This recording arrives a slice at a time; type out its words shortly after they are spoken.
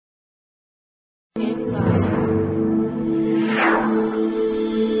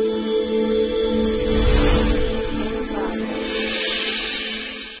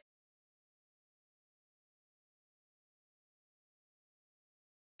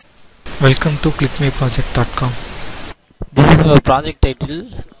Welcome to clickmeproject.com. This is our project title,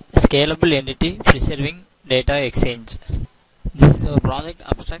 Scalable Entity Preserving Data Exchange. This is our project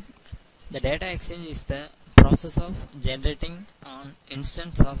abstract. The data exchange is the process of generating an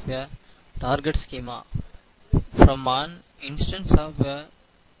instance of a target schema from an instance of a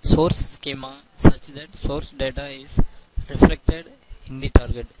source schema such that source data is reflected in the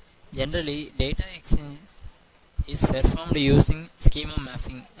target. Generally, data exchange is performed using schema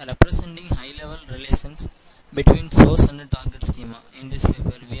mapping, representing high-level relations between source and target schema. In this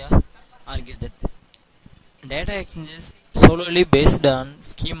paper, we argue that data exchanges solely based on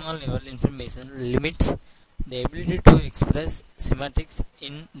schema-level information limits the ability to express semantics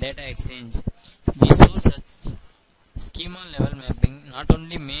in data exchange. We saw such schema-level mapping not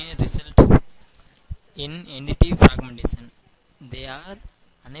only may result in entity fragmentation, they are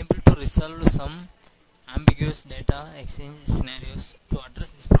unable to resolve some ambiguous data exchange scenarios. To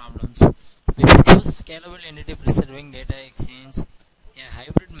address these problems, we propose scalable entity preserving data exchange, a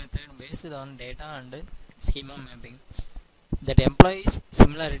hybrid method based on data and schema mapping that employs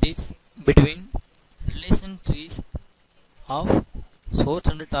similarities between relation trees of source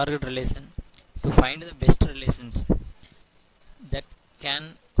and target relation to find the best relations that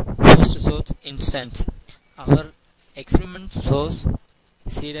can host source instance. Our experiment shows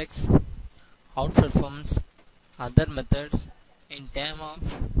SEDEX outperforms other methods in terms of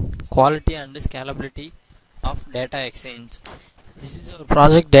quality and scalability of data exchange. This is our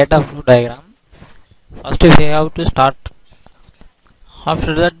project data flow diagram. First we have to start.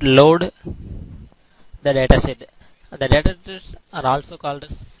 After that, load the dataset. The datasets are also called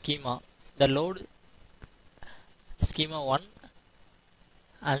as schema. The load schema 1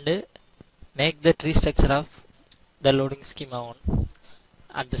 and make the tree structure of the loading schema 1.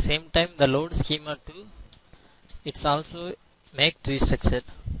 At the same time, the load schema 2, it's also make tree structure.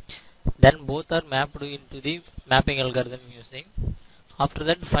 Then both are mapped into the mapping algorithm using. After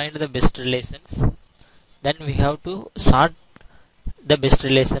that, find the best relations. Then we have to sort the best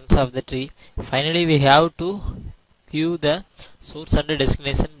relations of the tree. Finally, we have to view the source and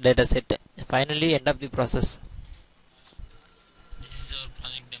destination dataset. Finally, end of the process. This is our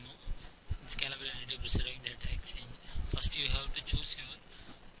project demo. Scalable entity preserving data exchange. First, you have to choose your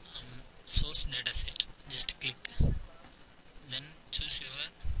source dataset. Just click. Then choose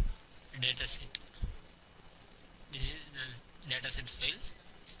your dataset. This is the dataset file.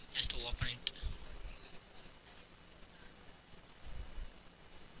 Just open it.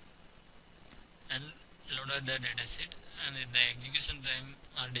 And load the dataset, and the execution time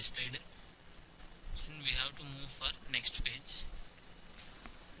are displayed. Then we have to move for next page.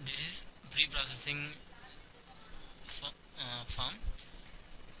 This is pre-processing form.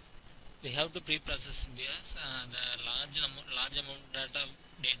 We have to pre-process because the large amount of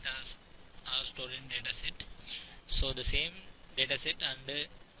data are stored in dataset. So the same dataset and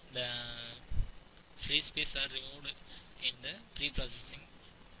the free space are removed in the pre-processing.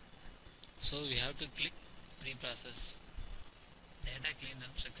 So we have to click pre-process. Data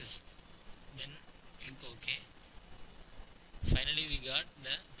cleanup success. Then click OK. Finally, we got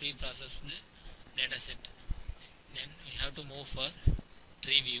the pre-processed dataset. Then we have to move for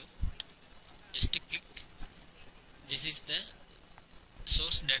tree view. Just click. This is the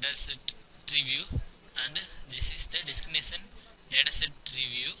source dataset tree view, and this is the destination dataset tree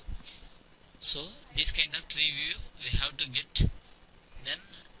view. So this kind of tree view we have to get. Then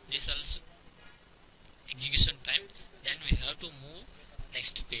this also execution time. Then we have to move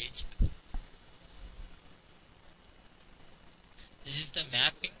next page. This is the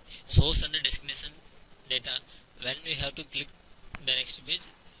mapping source and destination data. When we have to click the next page,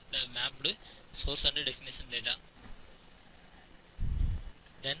 the mapped source and destination data.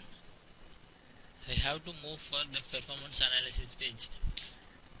 Then we have to move for the performance analysis page.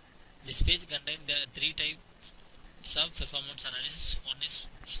 This page contains the three types of performance analysis. One is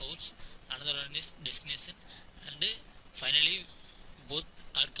source, another one is destination, and finally both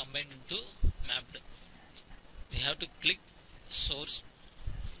are combined into mapped. We have to click source.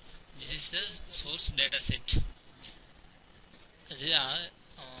 This is the source data set.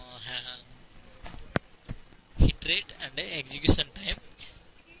 Hit rate and execution time.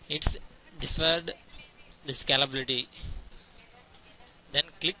 It's deferred the scalability. Then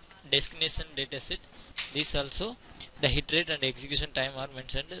click destination dataset. This also the hit rate and execution time are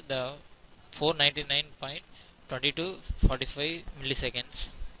mentioned. The 499.20 to 45 milliseconds.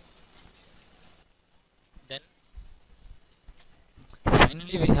 Then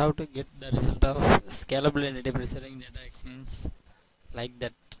finally we have to get the result of scalable entity preserving data exchange like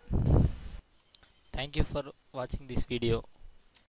that. Thank you for watching this video.